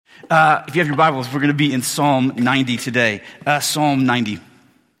If you have your Bibles, we're going to be in Psalm 90 today. Psalm 90.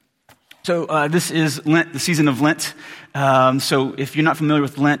 So this is Lent, the season of Lent. So if you're not familiar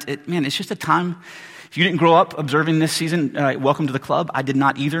with Lent, it's just a time. If you didn't grow up observing this season, welcome to the club. I did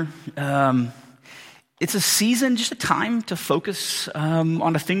not either. It's a season, just a time to focus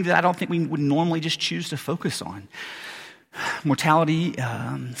on a thing that I don't think we would normally just choose to focus on. Mortality,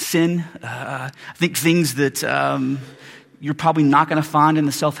 sin, I think things that you're probably not going to find in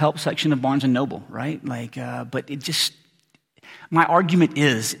the self-help section of Barnes & Noble, right? But my argument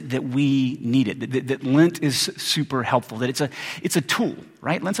is that we need it, that Lent is super helpful, that it's a tool,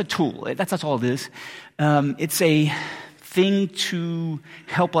 right? Lent's a tool. That's all it is. It's a thing to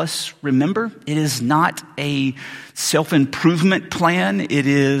help us remember. It is not a self-improvement plan. It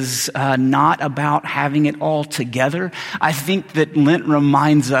is not about having it all together. I think that Lent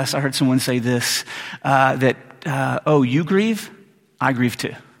reminds us, I heard someone say this, that you grieve, I grieve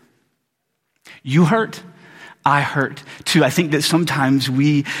too. You hurt, I hurt too. I think that sometimes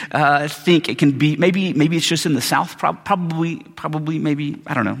we think it can be, maybe it's just in the South, probably, maybe,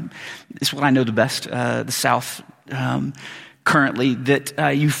 I don't know. It's what I know the best, the South currently,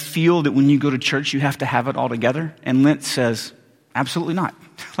 that you feel that when you go to church, you have to have it all together. And Lent says, absolutely not.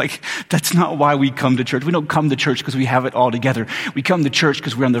 That's not why we come to church. We don't come to church because we have it all together. We come to church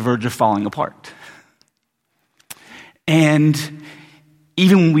because we're on the verge of falling apart. And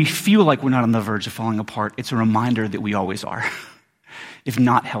even when we feel like we're not on the verge of falling apart, it's a reminder that we always are, if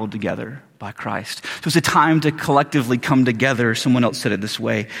not held together by Christ. So it's a time to collectively come together. Someone else said it this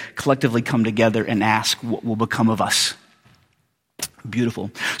way, collectively come together and ask what will become of us.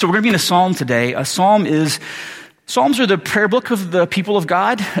 Beautiful. So we're going to be in a psalm today. Psalms are the prayer book of the people of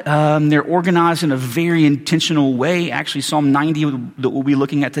God. They're organized in a very intentional way. Actually, Psalm 90 that we'll be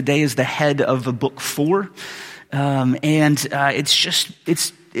looking at today is the head of the book 4. If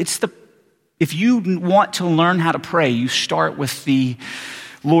you want to learn how to pray, you start with the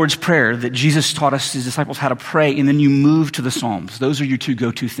Lord's Prayer that Jesus taught us, his disciples, how to pray, and then you move to the Psalms. Those are your two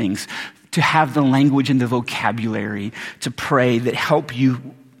go-to things, to have the language and the vocabulary to pray that help you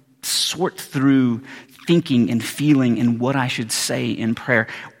sort through thinking and feeling and what I should say in prayer,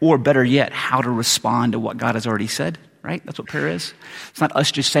 or better yet, how to respond to what God has already said. Right? That's what prayer is. It's not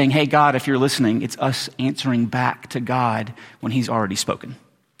us just saying, hey, God, if you're listening. It's us answering back to God when he's already spoken.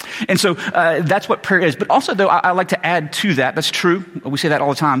 And so that's what prayer is. But also, though, I like to add to that, that's true, we say that all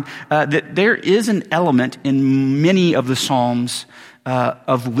the time, that there is an element in many of the Psalms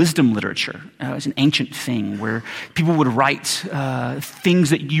of wisdom literature. It's an ancient thing where people would write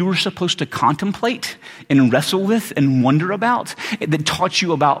things that you were supposed to contemplate and wrestle with and wonder about, that taught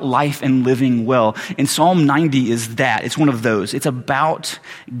you about life and living well. And Psalm 90 is that. It's one of those. It's about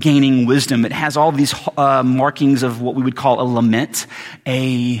gaining wisdom. It has all these markings of what we would call a lament,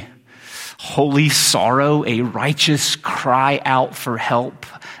 a holy sorrow, a righteous cry out for help.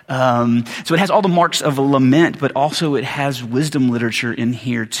 So it has all the marks of a lament, but also it has wisdom literature in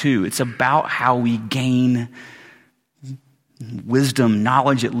here too. It's about how we gain wisdom,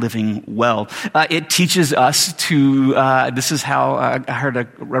 knowledge at living well. It teaches us to, this is how I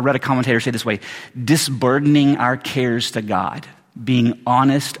read a commentator say this way, disburdening our cares to God, being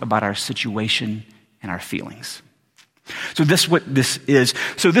honest about our situation and our feelings. So this is what this is.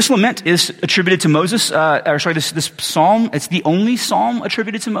 So this lament is attributed to Moses, this psalm. It's the only psalm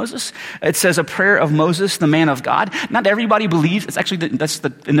attributed to Moses. It says a prayer of Moses, the man of God. Not everybody believes. It's actually,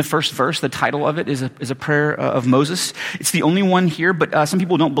 in the first verse, the title of it is a prayer of Moses. It's the only one here, but some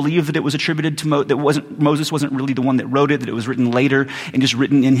people don't believe that it was attributed to Moses wasn't really the one that wrote it, that it was written later and just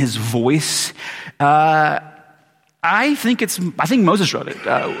written in his voice. I think Moses wrote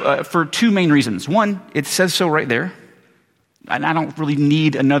it for two main reasons. One, it says so right there. And I don't really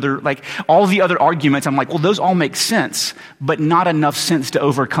need another, all the other arguments, I'm like, well, those all make sense, but not enough sense to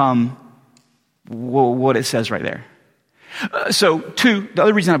overcome what it says right there. So two, the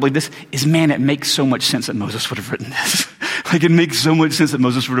other reason I believe this is, it makes so much sense that Moses would have written this. It makes so much sense that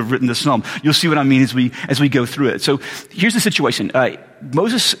Moses would have written this psalm. You'll see what I mean as we go through it. So here's the situation.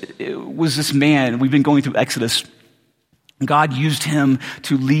 Moses was this man, we've been going through Exodus. God used him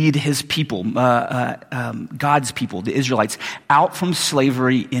to lead his people, God's people, the Israelites, out from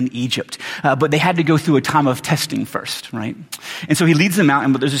slavery in Egypt. But they had to go through a time of testing first, right? And so he leads them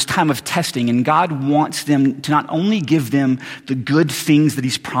out, but there's this time of testing, and God wants them to not only give them the good things that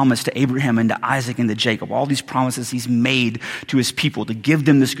he's promised to Abraham and to Isaac and to Jacob, all these promises he's made to his people, to give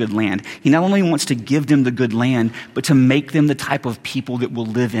them this good land. He not only wants to give them the good land, but to make them the type of people that will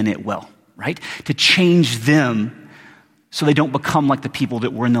live in it well, right? To change them so they don't become like the people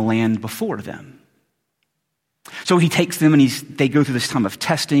that were in the land before them. So he takes them and they go through this time of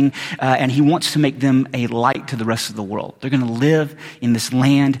testing, and he wants to make them a light to the rest of the world. They're going to live in this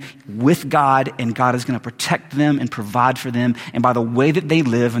land with God, and God is going to protect them and provide for them. And by the way that they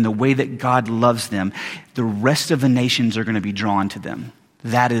live and the way that God loves them, the rest of the nations are going to be drawn to them.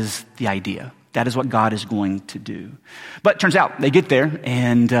 That is the idea. That is what God is going to do. But it turns out they get there,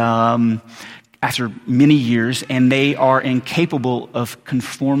 and after many years, and they are incapable of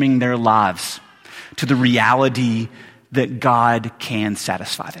conforming their lives to the reality that God can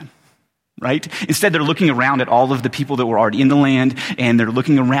satisfy them, right? Instead, they're looking around at all of the people that were already in the land, and they're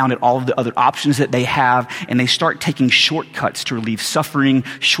looking around at all of the other options that they have, and they start taking shortcuts to relieve suffering,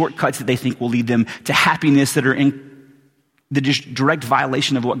 shortcuts that they think will lead them to happiness that are in the direct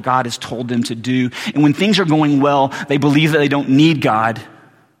violation of what God has told them to do. And when things are going well, they believe that they don't need God,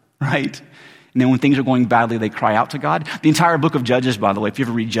 right? And then when things are going badly, they cry out to God. The entire book of Judges, by the way, if you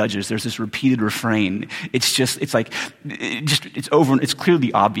ever read Judges, there's this repeated refrain. It's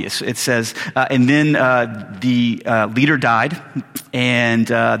clearly obvious. It says, and then the leader died, and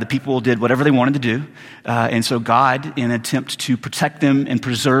the people did whatever they wanted to do. And so God, in an attempt to protect them and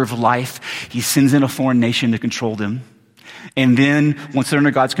preserve life, he sends in a foreign nation to control them. And then once they're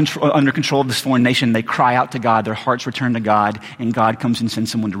under control of this foreign nation, they cry out to God, their hearts return to God, and God comes and sends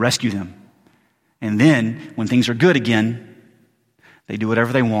someone to rescue them. And then, when things are good again, they do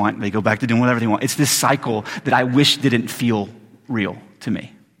whatever they want. They go back to doing whatever they want. It's this cycle that I wish didn't feel real to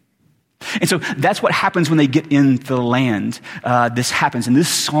me. And so that's what happens when they get into the land. This happens. And this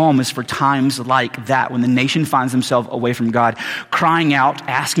psalm is for times like that, when the nation finds themselves away from God, crying out,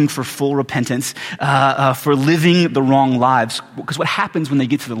 asking for full repentance, for living the wrong lives. Because what happens when they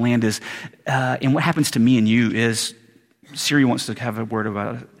get to the land is, and what happens to me and you is, Siri wants to have a word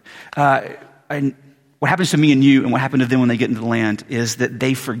about it. And what happens to me and you and what happened to them when they get into the land is that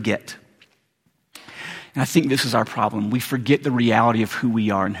they forget. And I think this is our problem. We forget the reality of who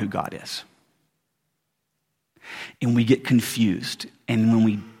we are and who God is. And we get confused. And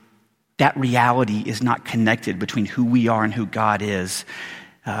when that reality is not connected between who we are and who God is,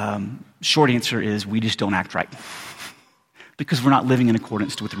 short answer is we just don't act right. Because we're not living in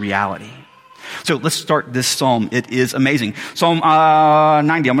accordance with reality. So let's start this psalm. It is amazing. Psalm 90,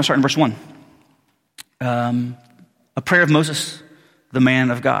 I'm going to start in verse 1. A prayer of Moses, the man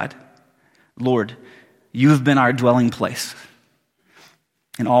of God. Lord, you have been our dwelling place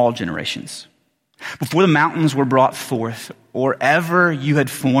in all generations. Before the mountains were brought forth, or ever you had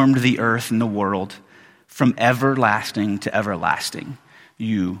formed the earth and the world, from everlasting to everlasting,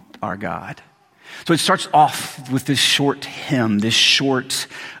 you are God. So it starts off with this short hymn, this short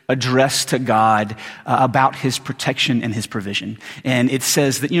address to God about his protection and his provision. And it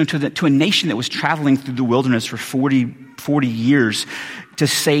says that, to a nation that was traveling through the wilderness for 40 years, to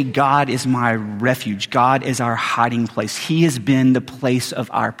say God is my refuge, God is our hiding place. He has been the place of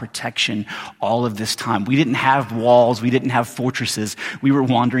our protection all of this time. We didn't have walls, we didn't have fortresses. We were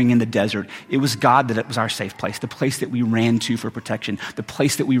wandering in the desert. It was God that was our safe place, the place that we ran to for protection, the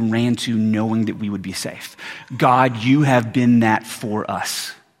place that we ran to knowing that we would be safe. God, you have been that for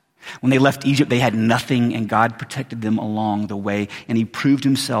us. When they left Egypt, they had nothing, and God protected them along the way, and he proved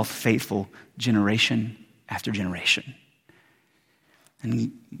himself faithful generation after generation.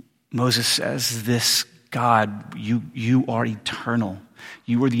 And Moses says, this God, you are eternal.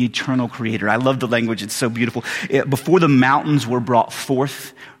 You are the eternal creator. I love the language. It's so beautiful. Before the mountains were brought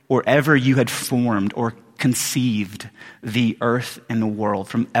forth, or ever you had formed or conceived the earth and the world,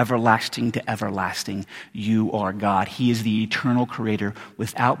 from everlasting to everlasting, you are God. He is the eternal creator,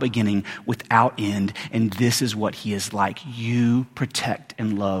 without beginning, without end, and this is what he is like. You protect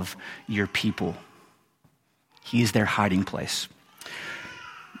and love your people. He is their hiding place.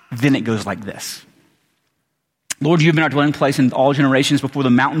 Then it goes like this. Lord, you have been our dwelling place in all generations. Before the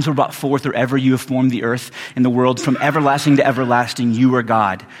mountains were brought forth, or ever you have formed the earth and the world, from everlasting to everlasting, you are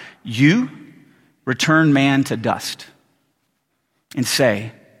God. You return man to dust and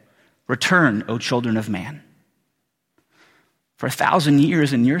say, return, O children of man. For 1,000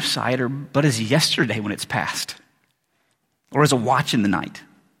 years in your sight are but as yesterday when it's past, or as a watch in the night.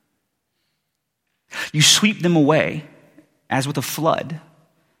 You sweep them away as with a flood.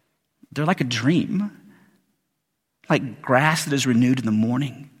 They're like a dream, like grass that is renewed in the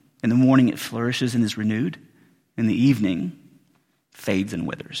morning. In the morning it flourishes and is renewed. In the evening, fades and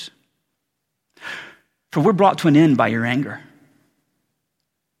withers. For we're brought to an end by your anger.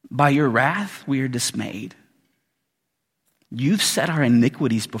 By your wrath, we are dismayed. You've set our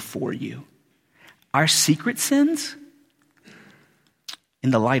iniquities before you, our secret sins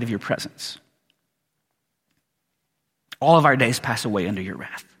in the light of your presence. All of our days pass away under your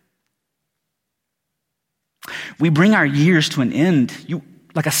wrath. We bring our years to an end,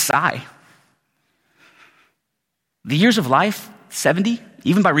 like a sigh. The years of life, 70,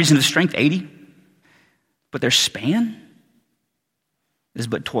 even by reason of strength, 80. But their span is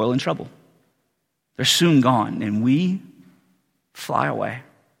but toil and trouble. They're soon gone, and we fly away.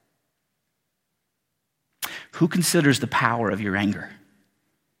 Who considers the power of your anger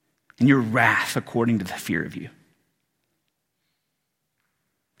and your wrath according to the fear of you?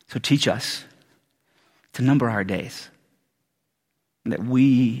 So teach us to number our days, that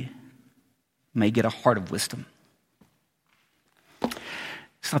we may get a heart of wisdom.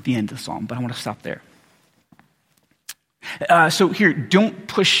 It's not the end of the psalm, but I want to stop there. So here, don't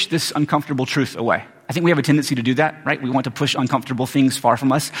push this uncomfortable truth away. I think we have a tendency to do that, right? We want to push uncomfortable things far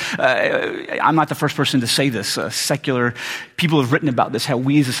from us. I'm not the first person to say this. Secular people have written about this, how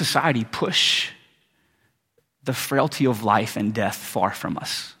we as a society push the frailty of life and death far from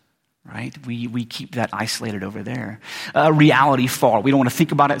us, right? We keep that isolated over there. Reality far. We don't want to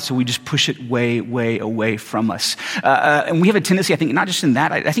think about it, so we just push it way, way away from us. And we have a tendency, I think, not just in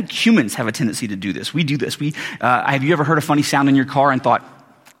that, I think humans have a tendency to do this. We do this. Have you ever heard a funny sound in your car and thought,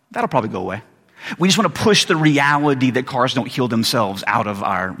 that'll probably go away? We just want to push the reality that cars don't heal themselves out of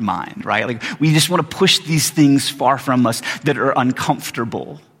our mind, right? Like we just want to push these things far from us that are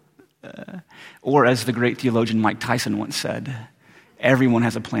uncomfortable. Or as the great theologian Mike Tyson once said, everyone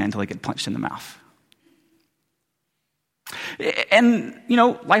has a plan until they get punched in the mouth. And,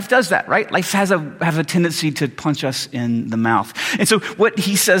 life does that, right? Life has a tendency to punch us in the mouth. And so what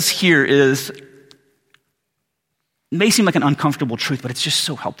he says here may seem like an uncomfortable truth, but it's just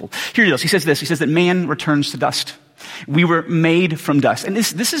so helpful. Here he goes. He says this. He says that man returns to dust. We were made from dust. And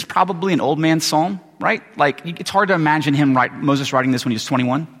this is probably an old man's psalm, right? Like, it's hard to imagine Moses writing this when he was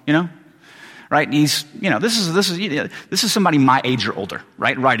 21, right? He's, this is somebody my age or older,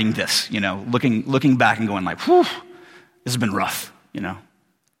 right? Writing this, looking back and going like, whew, this has been rough,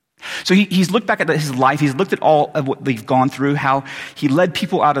 So he's looked back at his life. He's looked at all of what they've gone through, how he led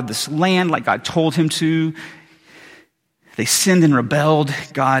people out of this land like God told him to. They sinned and rebelled.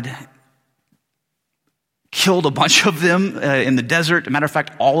 God killed a bunch of them in the desert. As a matter of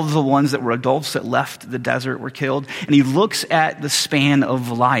fact, all of the ones that were adults that left the desert were killed. And he looks at the span of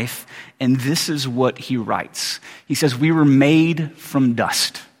life, and this is what he writes. He says, we were made from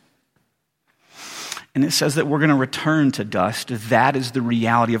dust. And it says that we're going to return to dust. That is the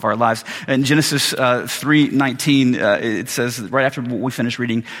reality of our lives. In Genesis 3:19, it says, right after we finish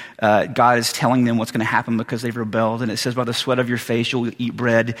reading, God is telling them what's going to happen because they've rebelled. And it says, by the sweat of your face you'll eat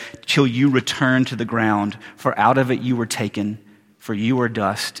bread till you return to the ground. For out of it you were taken, for you are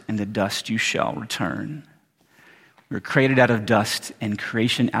dust, and to dust you shall return. We were created out of dust, and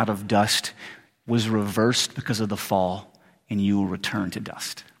creation out of dust was reversed because of the fall, and you will return to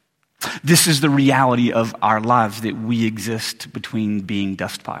dust. This is the reality of our lives, that we exist between being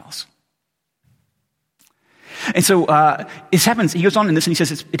dust piles. And so it happens, he goes on in this and he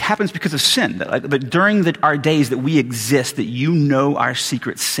says it happens because of sin. That during our days that we exist, that you know our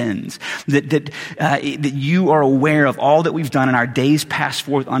secret sins. That you are aware of all that we've done in our days past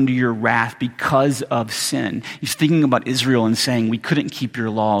forth under your wrath because of sin. He's thinking about Israel and saying, we couldn't keep your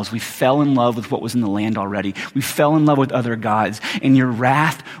laws. We fell in love with what was in the land already. We fell in love with other gods. And your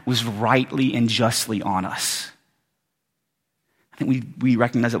wrath was rightly and justly on us. I think we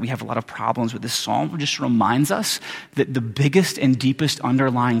recognize that we have a lot of problems with this psalm. It just reminds us that the biggest and deepest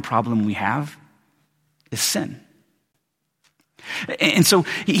underlying problem we have is sin. And so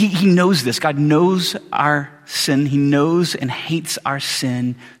he knows this. God knows our sin. He knows and hates our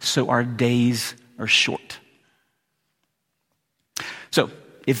sin, so our days are short. So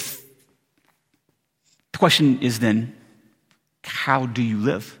if the question is then, how do you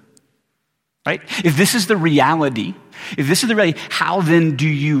live? Right? If this is the reality, how then do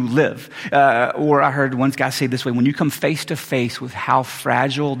you live? Or I heard one guy say this way, when you come face to face with how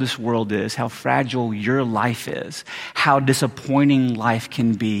fragile this world is, how fragile your life is, how disappointing life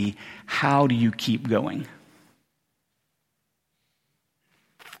can be, how do you keep going?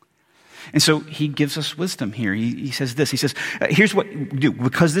 And so he gives us wisdom here. He says this, he says, here's what you do.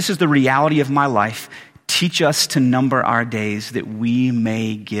 Because this is the reality of my life, teach us to number our days that we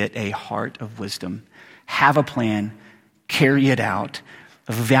may get a heart of wisdom, have a plan, carry it out,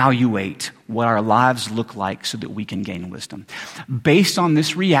 evaluate what our lives look like so that we can gain wisdom. Based on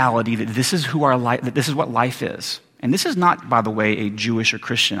this reality that this is that this is what life is. And this is not, by the way, a Jewish or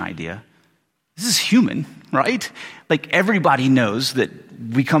Christian idea. This is human, right? Like everybody knows that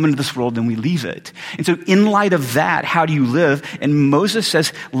we come into this world and we leave it. And so in light of that, how do you live? And Moses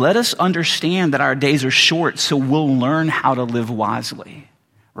says, let us understand that our days are short so we'll learn how to live wisely.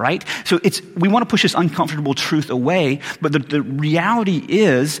 right? So we want to push this uncomfortable truth away, but the reality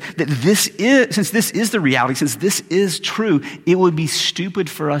is that since this is the reality, since this is true, it would be stupid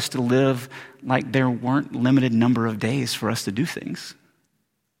for us to live like there weren't limited number of days for us to do things.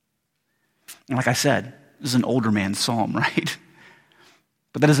 And like I said, this is an older man's psalm, right?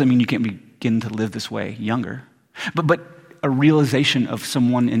 But that doesn't mean you can't begin to live this way younger. But a realization of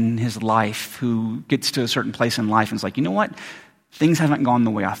someone in his life who gets to a certain place in life and is like, you know what? Things haven't gone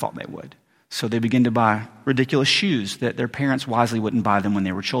the way I thought they would. So they begin to buy ridiculous shoes that their parents wisely wouldn't buy them when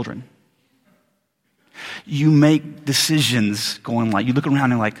they were children. You make decisions going like, you look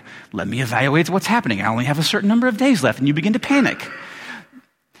around and like, let me evaluate what's happening. I only have a certain number of days left, and you begin to panic.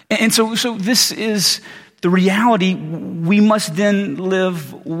 And so this is the reality. We must then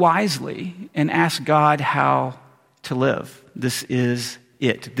live wisely and ask God how to live. This is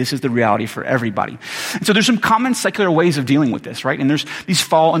it. This is the reality for everybody. And so there's some common secular ways of dealing with this, right? And these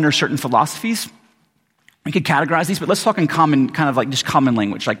fall under certain philosophies. We could categorize these, but let's talk in common, kind of like just common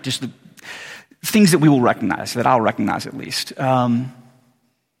language, like just the things that we will recognize, that I'll recognize at least. One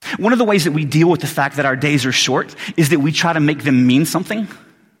of the ways that we deal with the fact that our days are short is that we try to make them mean something.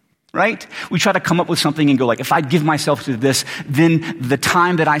 Right? We try to come up with something and go like, if I give myself to this, then the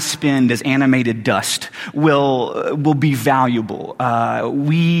time that I spend as animated dust will be valuable.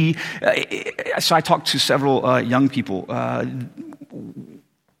 So I talked to several young people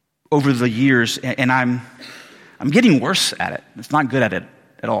over the years, and I'm getting worse at it. It's not good at it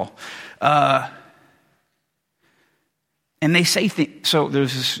at all. And they say things. So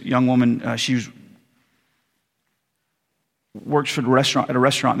there's this young woman. She works for a restaurant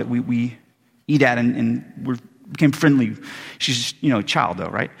that we eat at, and we became friendly. She's a child though,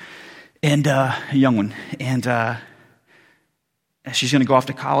 right? And a young one. And she's going to go off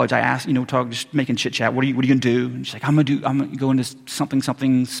to college. I asked, just making chit chat. What are you going to do? And she's like, I'm going to go into something, blah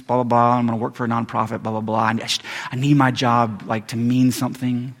blah blah. I'm going to work for a nonprofit, blah blah blah. I need my job like to mean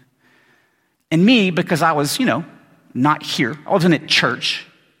something. And me, because I was not here. I wasn't at church.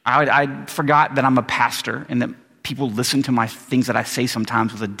 I forgot that I'm a pastor and that people listen to my things that I say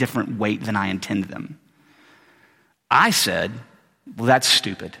sometimes with a different weight than I intend them. I said, well, that's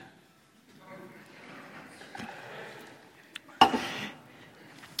stupid.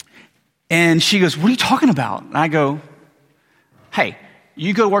 And she goes, what are you talking about? And I go, hey,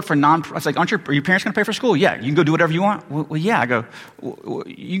 you go work for I was like, are your parents going to pay for school? Yeah, you can go do whatever you want. Well, yeah. I go,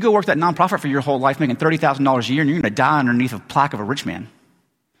 you go work that nonprofit for your whole life making $30,000 a year, and you're going to die underneath a plaque of a rich man.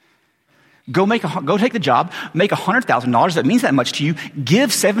 Go take the job, make $100,000. That means that much to you.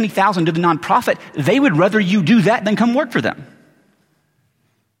 Give $70,000 to the nonprofit. They would rather you do that than come work for them.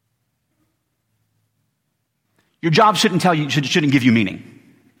 Your job shouldn't give you meaning.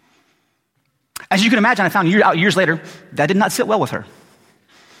 As you can imagine, I found years later that did not sit well with her.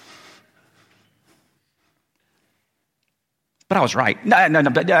 But I was right. No,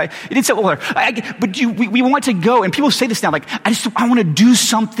 it didn't sit well with her. We want to go, and people say this now, like, I want to do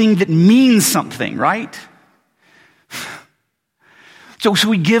something that means something, right? So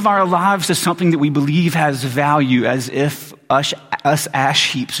we give our lives to something that we believe has value, as if us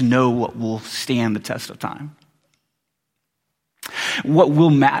ash heaps know what will stand the test of time. What will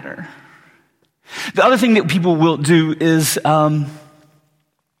matter. The other thing that people will do is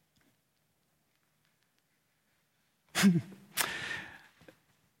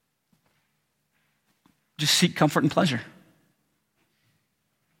just seek comfort and pleasure.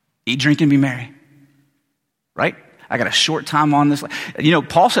 Eat, drink, and be merry. Right? I got a short time on this.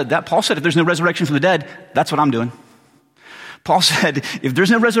 Paul said that. Paul said, if there's no resurrection from the dead, that's what I'm doing. Paul said, if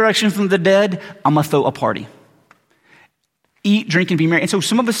there's no resurrection from the dead, I'm going to throw a party. Eat, drink, and be merry. And so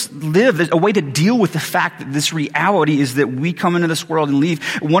some of us live a way to deal with the fact that this reality is that we come into this world and leave.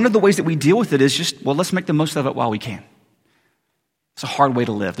 One of the ways that we deal with it is just, let's make the most of it while we can. It's a hard way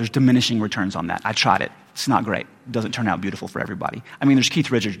to live. There's diminishing returns on that. I tried it. It's not great. It doesn't turn out beautiful for everybody. I mean, there's Keith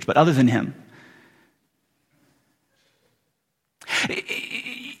Richards, but other than him,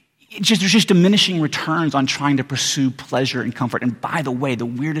 there's just diminishing returns on trying to pursue pleasure and comfort. And by the way, the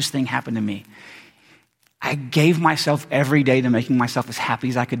weirdest thing happened to me. I gave myself every day to making myself as happy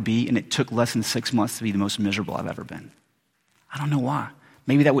as I could be, and it took less than 6 months to be the most miserable I've ever been. I don't know why.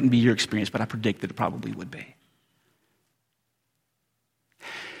 Maybe that wouldn't be your experience, but I predict that it probably would be.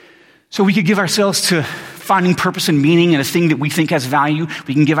 So we could give ourselves to finding purpose and meaning in a thing that we think has value.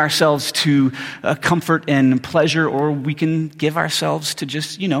 We can give ourselves to comfort and pleasure, or we can give ourselves to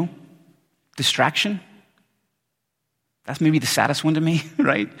just, distraction. That's maybe the saddest one to me,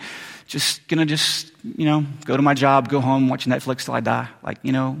 right? Just go to my job, go home, watch Netflix till I die.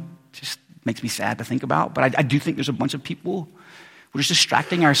 Just makes me sad to think about. But I do think there's a bunch of people We're just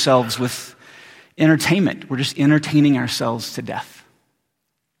distracting ourselves with entertainment. We're just entertaining ourselves to death.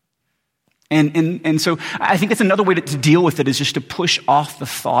 And so I think that's another way to deal with it, is just to push off the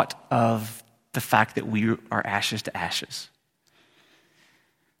thought of the fact that we are ashes to ashes.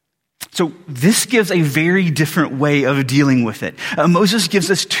 So this gives a very different way of dealing with it. Moses gives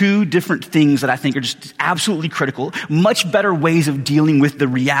us two different things that I think are just absolutely critical, much better ways of dealing with the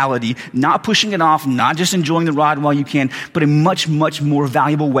reality, not pushing it off, not just enjoying the ride while you can, but a much, much more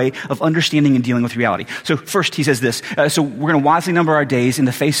valuable way of understanding and dealing with reality. So first he says this, so we're going to wisely number our days in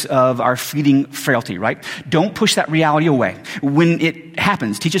the face of our fleeting frailty, right? Don't push that reality away. When it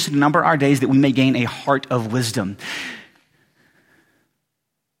happens, teach us to number our days that we may gain a heart of wisdom.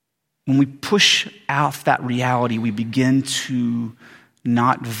 When we push out that reality, we begin to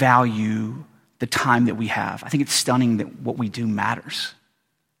not value the time that we have. I think it's stunning that what we do matters.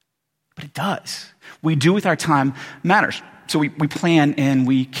 But it does. What we do with our time matters. So we plan and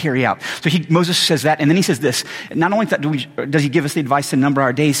we carry out. So Moses says that, and then he says this. Not only that does he give us the advice to number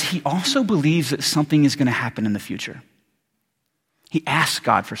our days, he also believes that something is going to happen in the future. He asks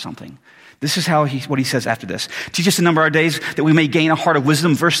God for something. This is what he says after this. Teach us to number our days that we may gain a heart of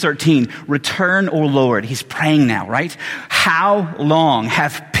wisdom. Verse 13, return, O Lord. He's praying now, right? How long?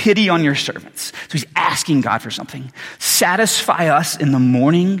 Have pity on your servants. So he's asking God for something. Satisfy us in the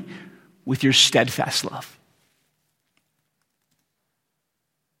morning with your steadfast love.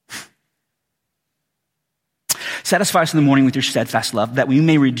 Satisfy us in the morning with your steadfast love, that we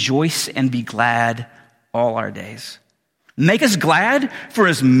may rejoice and be glad all our days. Make us glad for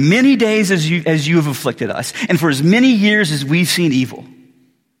as many days as you have afflicted us, and for as many years as we've seen evil.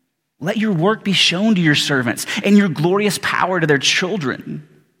 Let your work be shown to your servants, and your glorious power to their children.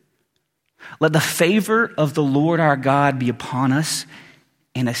 Let the favor of the Lord our God be upon us,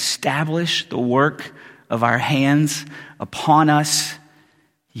 and establish the work of our hands upon us.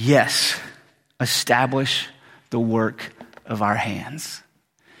 Yes, establish the work of our hands.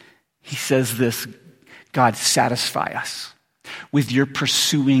 He says this, God, satisfy us with your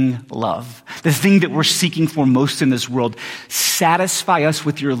pursuing love. The thing that we're seeking for most in this world, satisfy us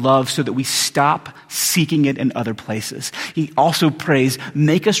with your love so that we stop seeking it in other places. He also prays,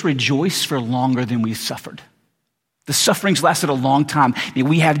 make us rejoice for longer than we've suffered. The suffering's lasted a long time, and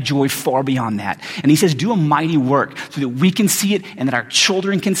we have joy far beyond that. And he says, do a mighty work so that we can see it and that our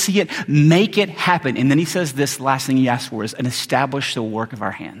children can see it. Make it happen. And then he says this last thing he asks for is, and establish the work of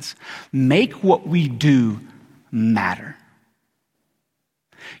our hands. Make what we do matter.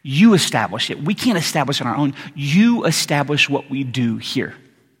 You establish it. We can't establish it on our own. You establish what we do here.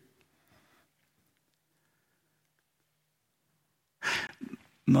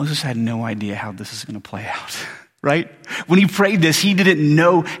 Moses had no idea how this is going to play out. Right? When he prayed this, he didn't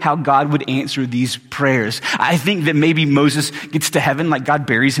know how God would answer these prayers. I think that maybe Moses gets to heaven, like God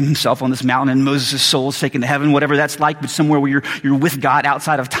buries himself on this mountain and Moses' soul is taken to heaven, whatever that's like, but somewhere where you're with God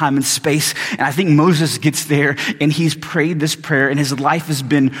outside of time and space. And I think Moses gets there and he's prayed this prayer and his life has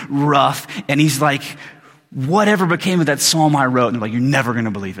been rough. And he's like, whatever became of that psalm I wrote? And they're like, you're never going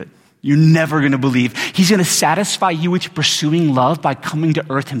to believe it. You're never going to believe. He's going to satisfy you with pursuing love by coming to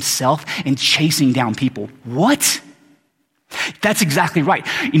earth himself and chasing down people. What? That's exactly right.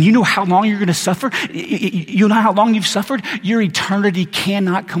 And you know how long you're going to suffer? You know how long you've suffered? Your eternity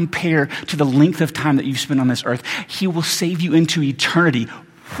cannot compare to the length of time that you've spent on this earth. He will save you into eternity.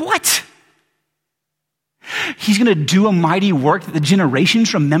 What? He's going to do a mighty work that the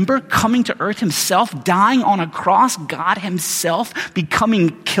generations remember, coming to earth himself, dying on a cross, God himself becoming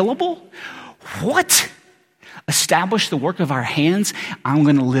killable. What? Establish the work of our hands. I'm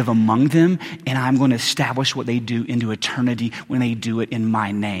going to live among them and I'm going to establish what they do into eternity when they do it in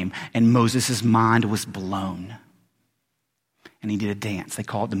my name. And Moses' mind was blown. And he did a dance. They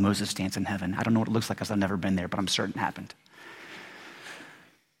call it the Moses dance in heaven. I don't know what it looks like because I've never been there, but I'm certain it happened.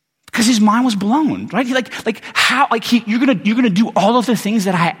 Because his mind was blown, right? You're gonna do all of the things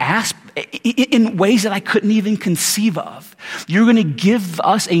that I asked in ways that I couldn't even conceive of. You're gonna give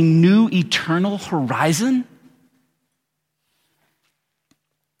us a new eternal horizon.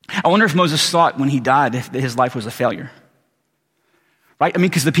 I wonder if Moses thought when he died that his life was a failure, right? I mean,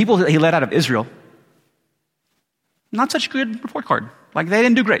 because the people that he led out of Israel, not such a good report card. Like, they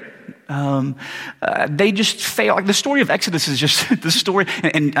didn't do great. They just failed. Like, the story of Exodus is just the story,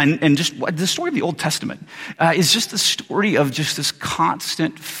 and just the story of the Old Testament is just the story of just this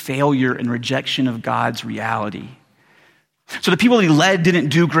constant failure and rejection of God's reality. So the people he led didn't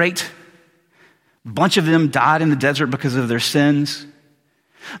do great. A bunch of them died in the desert because of their sins.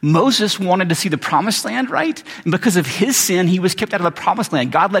 Moses wanted to see the promised land, right? And because of his sin, he was kept out of the promised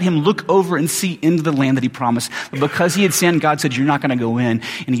land. God let him look over and see into the land that he promised. But because he had sinned, God said, you're not going to go in.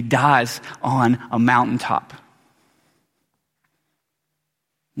 And he dies on a mountaintop.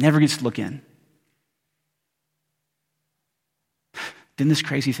 Never gets to look in. Then this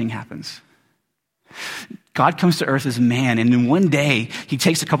crazy thing happens. God comes to earth as man, and then one day he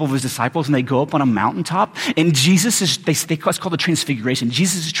takes a couple of his disciples and they go up on a mountaintop, and Jesus is, it's called the transfiguration.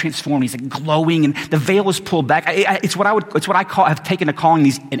 Jesus is transformed. He's like glowing, and the veil is pulled back. It's what I call, I've taken to calling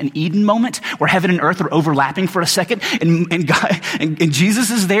these an Eden moment, where heaven and earth are overlapping for a second, and God, and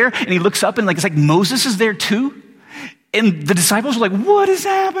Jesus is there, and he looks up, and it's like Moses is there too. And the disciples are like, what is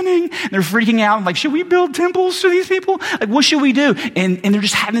happening? And they're freaking out, like, should we build temples to these people? Like, what should we do? And they're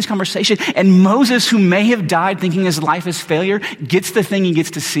just having this conversation. And Moses, who may have died thinking his life is failure, gets the thing he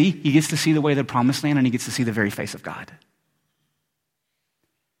gets to see. He gets to see the way of the promised land, and he gets to see the very face of God.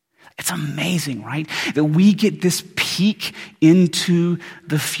 It's amazing, right? That we get this peek into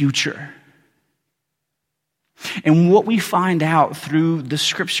the future. And what we find out through the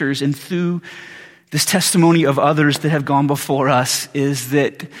scriptures and through this testimony of others that have gone before us is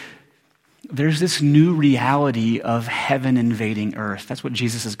that there's this new reality of heaven invading earth. That's what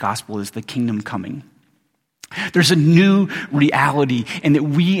Jesus' gospel is, the kingdom coming. There's a new reality, and that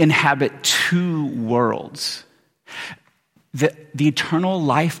we inhabit two worlds. The eternal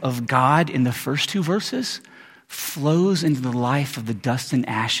life of God in the first two verses flows into the life of the dust and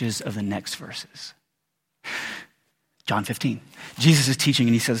ashes of the next verses. John 15. Jesus is teaching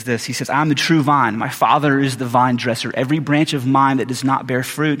and he says this. He says, I'm the true vine. My Father is the vine dresser. Every branch of mine that does not bear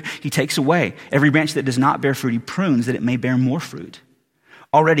fruit, he takes away. Every branch that does not bear fruit, he prunes that it may bear more fruit.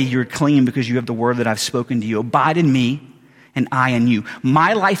 Already you're clean because you have the word that I've spoken to you. Abide in me and I in you.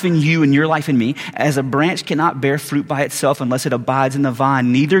 My life in you and your life in me. As a branch cannot bear fruit by itself unless it abides in the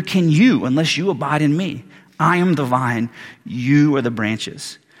vine, neither can you unless you abide in me. I am the vine, you are the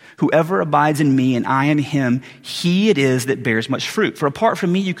branches. Whoever abides in me and I in him, he it is that bears much fruit. For apart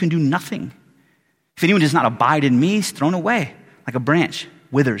from me, you can do nothing. If anyone does not abide in me, he's thrown away like a branch,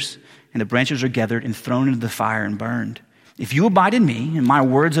 withers, and the branches are gathered and thrown into the fire and burned. If you abide in me and my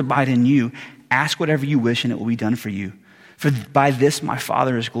words abide in you, ask whatever you wish and it will be done for you. For by this my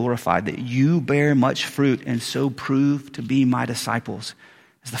Father is glorified, that you bear much fruit and so prove to be my disciples.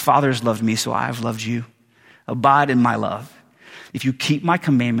 As the Father has loved me, so I have loved you. Abide in my love. If you keep my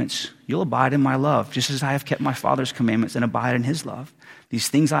commandments, you'll abide in my love, just as I have kept my Father's commandments and abide in his love. These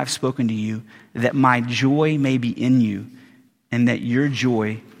things I have spoken to you, that my joy may be in you, and that your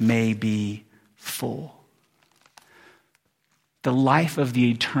joy may be full. The life of the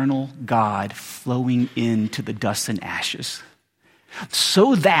eternal God flowing into the dust and ashes.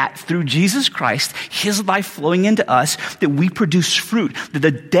 So that through Jesus Christ, his life flowing into us, that we produce fruit. That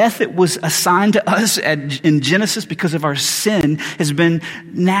the death that was assigned to us in Genesis because of our sin has been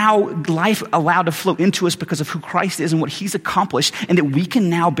now life allowed to flow into us because of who Christ is and what he's accomplished, and that we can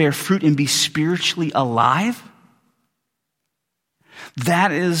now bear fruit and be spiritually alive.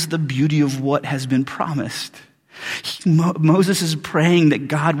 That is the beauty of what has been promised. Moses is praying that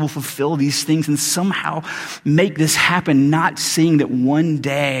God will fulfill these things and somehow make this happen, not seeing that one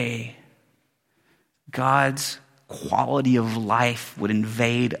day God's quality of life would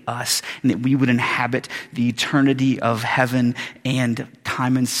invade us and that we would inhabit the eternity of heaven and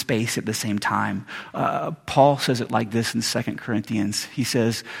time and space at the same time. Paul says it like this in 2 Corinthians. He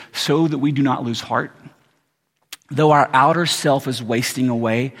says, so that we do not lose heart, though our outer self is wasting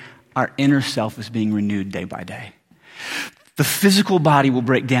away, our inner self is being renewed day by day. The physical body will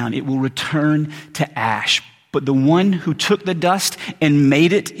break down. It will return to ash. But the one who took the dust and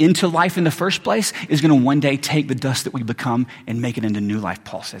made it into life in the first place is going to one day take the dust that we become and make it into new life,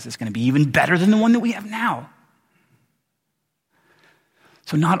 Paul says. It's going to be even better than the one that we have now.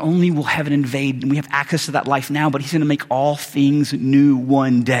 So not only will heaven invade and we have access to that life now, but he's going to make all things new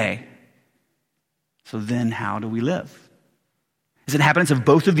one day. So then how do we live? As inhabitants of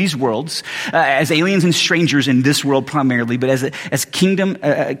both of these worlds, as aliens and strangers in this world primarily, but as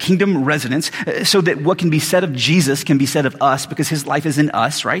kingdom residents, so that what can be said of Jesus can be said of us because his life is in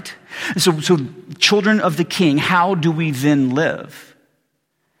us, right? So children of the King, how do we then live?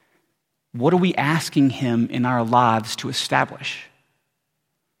 What are we asking him in our lives to establish?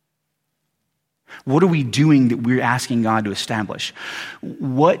 What are we doing that we're asking God to establish?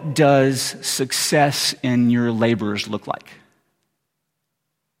 What does success in your labors look like?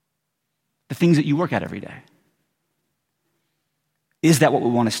 The things that you work at every day. Is that what we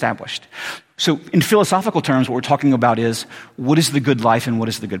want established? So in philosophical terms, what we're talking about is, what is the good life and what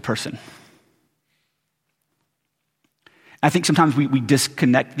is the good person? I think sometimes we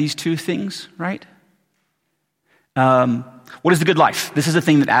disconnect these two things, right? What is the good life? This is the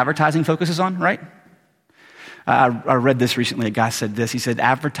thing that advertising focuses on, right? I read this recently. A guy said this. He said,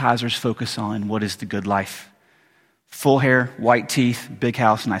 advertisers focus on what is the good life. Full hair, white teeth, big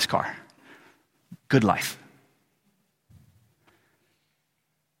house, nice car. Good life.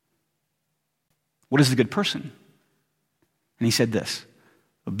 What is the good person? And he said this.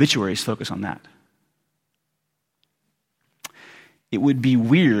 Obituaries focus on that. It would be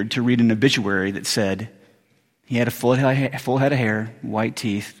weird to read an obituary that said he had a full head of hair, white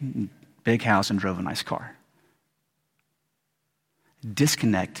teeth, big house, and drove a nice car.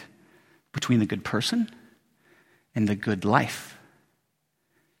 Disconnect between the good person and the good life.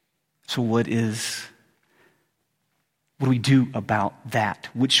 So what do we do about that?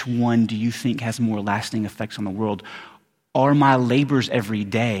 Which one do you think has more lasting effects on the world? Are my labors every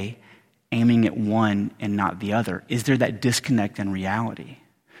day aiming at one and not the other? Is there that disconnect in reality?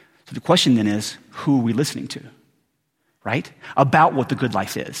 So the question then is, who are we listening to? Right? About what the good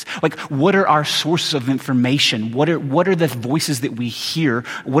life is. Like, what are our sources of information? What are the voices that we hear?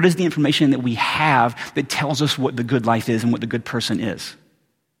 What is the information that we have that tells us what the good life is and what the good person is?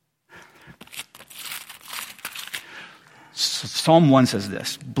 So Psalm 1 says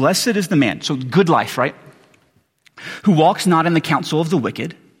this, blessed is the man, so good life, right? Who walks not in the counsel of the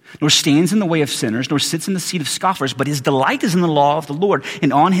wicked, nor stands in the way of sinners, nor sits in the seat of scoffers, but his delight is in the law of the Lord,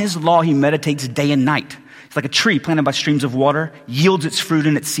 and on his law he meditates day and night. It's like a tree planted by streams of water, yields its fruit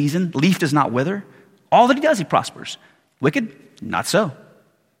in its season, leaf does not wither. All that he does, he prospers. Wicked? Not so.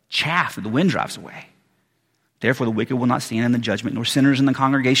 Chaff that the wind drives away. Therefore the wicked will not stand in the judgment, nor sinners in the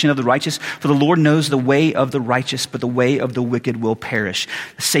congregation of the righteous. For the Lord knows the way of the righteous, but the way of the wicked will perish.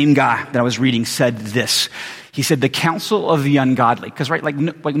 The same guy that I was reading said this. He said, the counsel of the ungodly. Because, right, like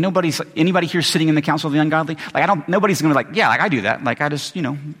anybody here sitting in the counsel of the ungodly? Nobody's going to be like, yeah, like I do that. Like I just,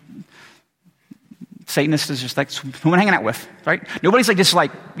 Satanist is just like who I'm hanging out with, right? Nobody's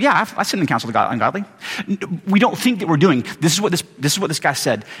yeah, I sit in the counsel of the ungodly. We don't think that we're doing. This is what this guy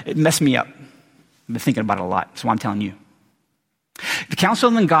said. It messed me up. I've been thinking about it a lot, so I'm telling you. The counsel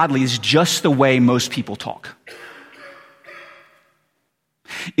of the ungodly is just the way most people talk.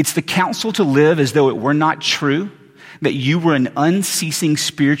 It's the counsel to live as though it were not true, that you were an unceasing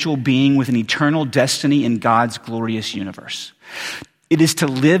spiritual being with an eternal destiny in God's glorious universe. It is to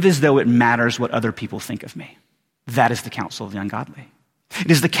live as though it matters what other people think of me. That is the counsel of the ungodly. It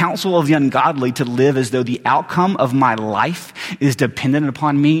is the counsel of the ungodly to live as though the outcome of my life is dependent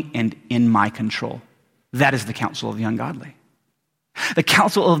upon me and in my control. That is the counsel of the ungodly. The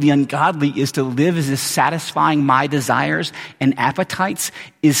counsel of the ungodly is to live as if satisfying my desires and appetites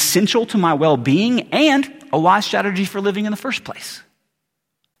is central to my well-being and a wise strategy for living in the first place.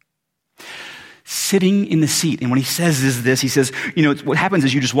 Sitting in the seat. And what he says is this, he says, what happens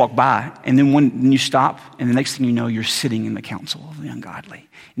is you just walk by and then when you stop and the next thing you know, you're sitting in the counsel of the ungodly.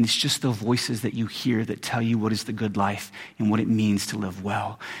 And it's just the voices that you hear that tell you what is the good life and what it means to live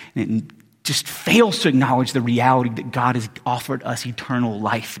well. And it just fails to acknowledge the reality that God has offered us eternal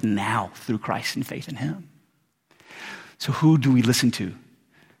life now through Christ and faith in him. So who do we listen to?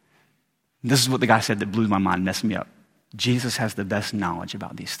 This is what the guy said that blew my mind, messed me up. Jesus has the best knowledge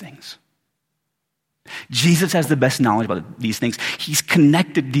about these things. Jesus has the best knowledge about these things. He's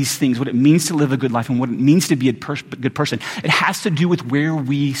connected these things, what it means to live a good life and what it means to be a good person. It has to do with where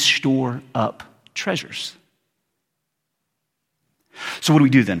we store up treasures. So what do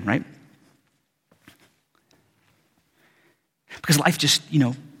we do then, right? Because life just,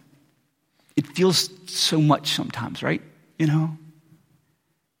 it feels so much sometimes, right? You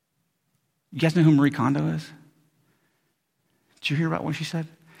guys know who Marie Kondo is? Did you hear about what she said?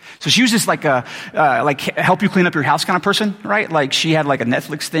 So she was just like help you clean up your house kind of person, right? Like she had like a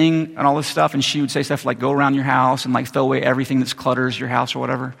Netflix thing and all this stuff, and she would say stuff like go around your house and like throw away everything that clutters your house or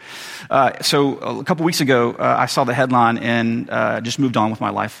whatever. So a couple weeks ago, I saw the headline and just moved on with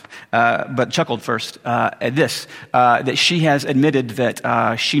my life, but chuckled first at this, that she has admitted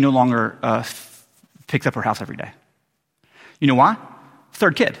that she no longer picks up her house every day. You know why?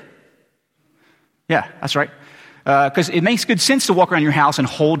 Third kid. Yeah, that's right. Because it makes good sense to walk around your house and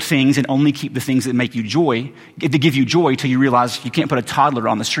hold things and only keep the things that make you joy, that give you joy till you realize you can't put a toddler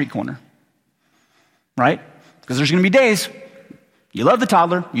on the street corner, right? Because there's going to be days you love the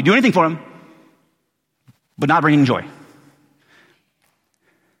toddler, you do anything for him, but not bringing joy.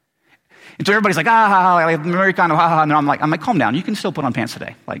 And so everybody's like, Marie Kondo, no, I'm like, calm down. You can still put on pants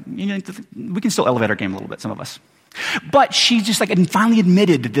today. Like, we can still elevate our game a little bit, some of us. But she just and finally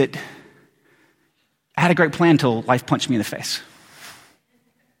admitted that I had a great plan until life punched me in the face.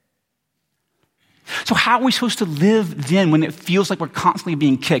 So how are we supposed to live then when it feels like we're constantly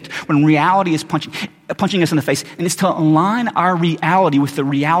being kicked, when reality is punching us in the face? And it's to align our reality with the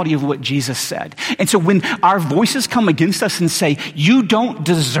reality of what Jesus said. And so when our voices come against us and say, you don't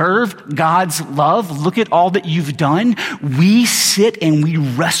deserve God's love, look at all that you've done, we sit and we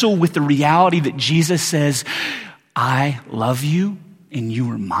wrestle with the reality that Jesus says, I love you and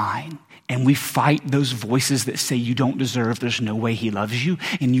you are mine. And we fight those voices that say you don't deserve, there's no way he loves you.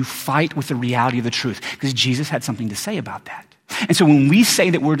 And you fight with the reality of the truth because Jesus had something to say about that. And so when we say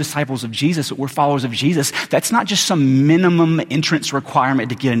that we're disciples of Jesus, that we're followers of Jesus, that's not just some minimum entrance requirement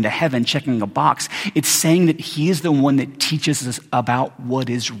to get into heaven, checking a box. It's saying that he is the one that teaches us about what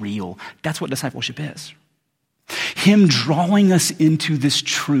is real. That's what discipleship is. Him drawing us into this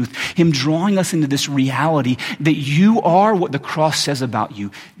truth, him drawing us into this reality that you are what the cross says about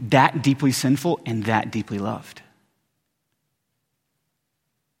you, that deeply sinful and that deeply loved.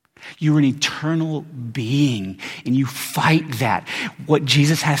 You're an eternal being and you fight that. What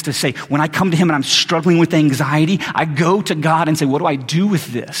Jesus has to say, when I come to him and I'm struggling with anxiety, I go to God and say, what do I do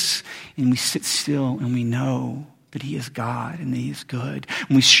with this? And we sit still and we know that he is God and that he is good.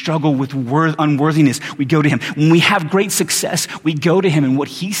 When we struggle with unworthiness, we go to him. When we have great success, we go to him. And what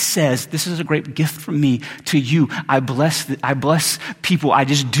he says, this is a great gift from me to you. I bless people. I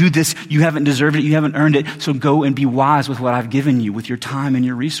just do this. You haven't deserved it. You haven't earned it. So go and be wise with what I've given you, with your time and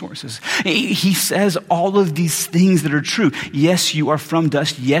your resources. He says all of these things that are true. Yes, you are from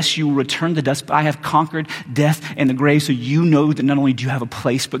dust. Yes, you will return to dust. But I have conquered death and the grave. So you know that not only do you have a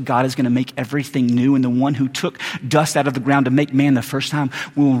place, but God is going to make everything new. And the one who took dust out of the ground to make man the first time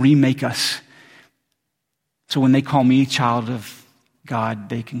will remake us. So when they call me child of God,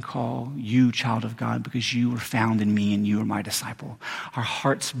 they can call you child of God because you are found in me and you are my disciple. Our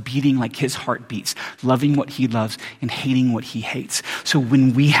hearts beating like his heart beats, loving what he loves and hating what he hates. So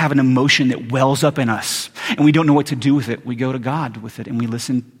when we have an emotion that wells up in us and we don't know what to do with it, we go to God with it and we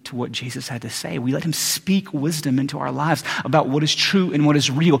listen to what Jesus had to say. We let him speak wisdom into our lives about what is true and what is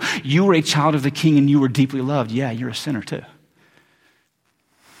real. You are a child of the King and you are deeply loved. Yeah, you're a sinner too.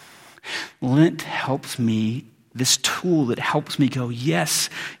 Lent helps me, this tool that helps me go, yes,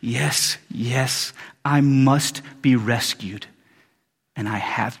 yes, yes, I must be rescued. And I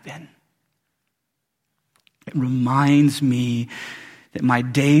have been. It reminds me that my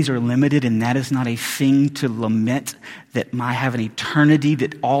days are limited and that is not a thing to lament, that I have an eternity,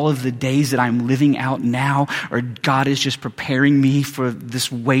 that all of the days that I'm living out now, or God is just preparing me for this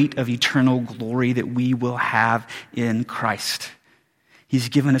weight of eternal glory that we will have in Christ. He's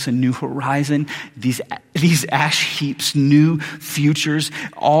given us a new horizon, these ash heaps, new futures,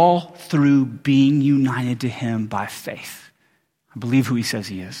 all through being united to him by faith. I believe who he says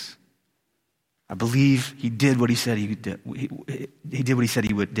he is. I believe he did what he said he did. He did what he said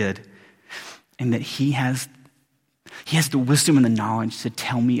he did. And that he has the wisdom and the knowledge to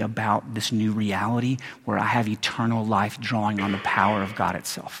tell me about this new reality where I have eternal life drawing on the power of God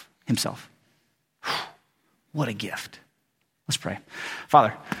himself. What a gift. Let's pray.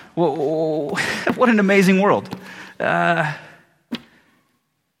 Father, what an amazing world that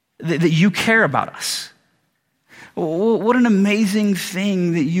you care about us. What an amazing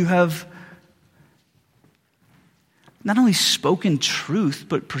thing that you have not only spoken truth,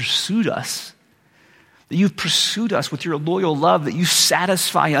 but pursued us. That you've pursued us with your loyal love, that you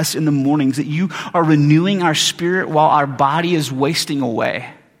satisfy us in the mornings, that you are renewing our spirit while our body is wasting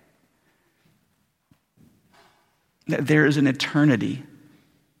away. That there is an eternity,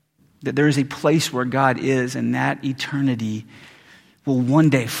 that there is a place where God is, and that eternity will one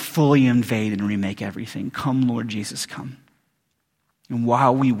day fully invade and remake everything. Come, Lord Jesus, come. And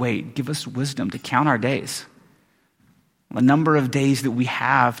while we wait, give us wisdom to count our days, the number of days that we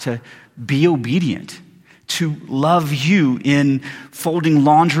have to be obedient, to love you in folding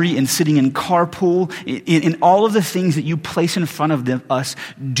laundry and sitting in carpool, in all of the things that you place in front of us,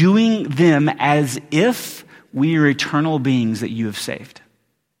 doing them as if we are eternal beings that you have saved.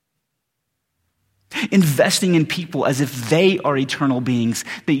 Investing in people as if they are eternal beings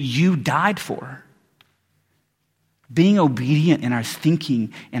that you died for. Being obedient in our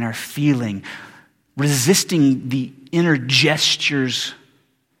thinking and our feeling. Resisting the inner gestures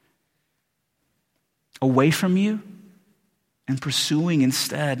away from you and pursuing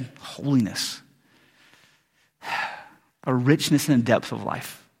instead holiness. A richness and a depth of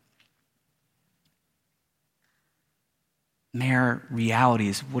life. May our reality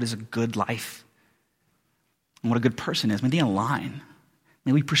is what is a good life and what a good person is. May they align.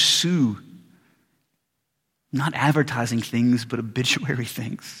 May we pursue not advertising things, but obituary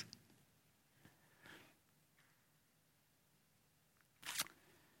things.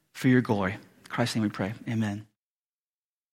 For your glory. Christ's name we pray. Amen.